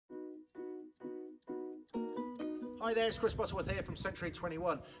Hi there, it's Chris Butterworth here from Century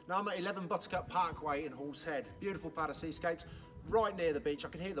 21. Now I'm at 11 Buttercup Parkway in Hall's Head. Beautiful pad of seascapes, right near the beach. I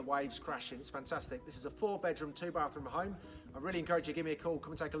can hear the waves crashing, it's fantastic. This is a 4-bedroom, 2-bathroom home. I really encourage you to give me a call,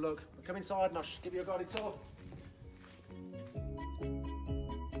 come and take a look. Come inside and I'll give you a guided tour.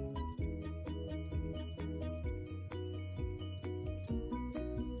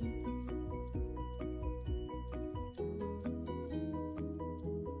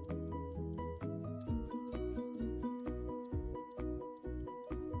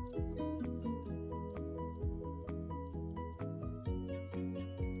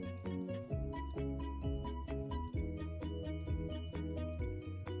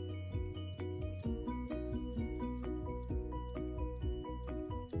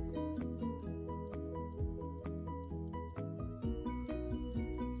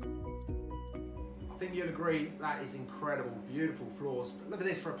 I think you'll agree that is incredible, beautiful floors. But look at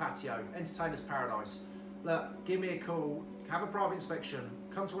this for a patio, entertainer's paradise. Look, give me a call, have a private inspection,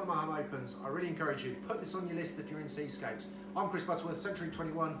 come to one of my home opens. I really encourage you, put this on your list if you're in seascapes. I'm Chris Butterworth, Century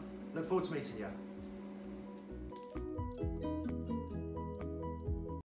 21, look forward to meeting you.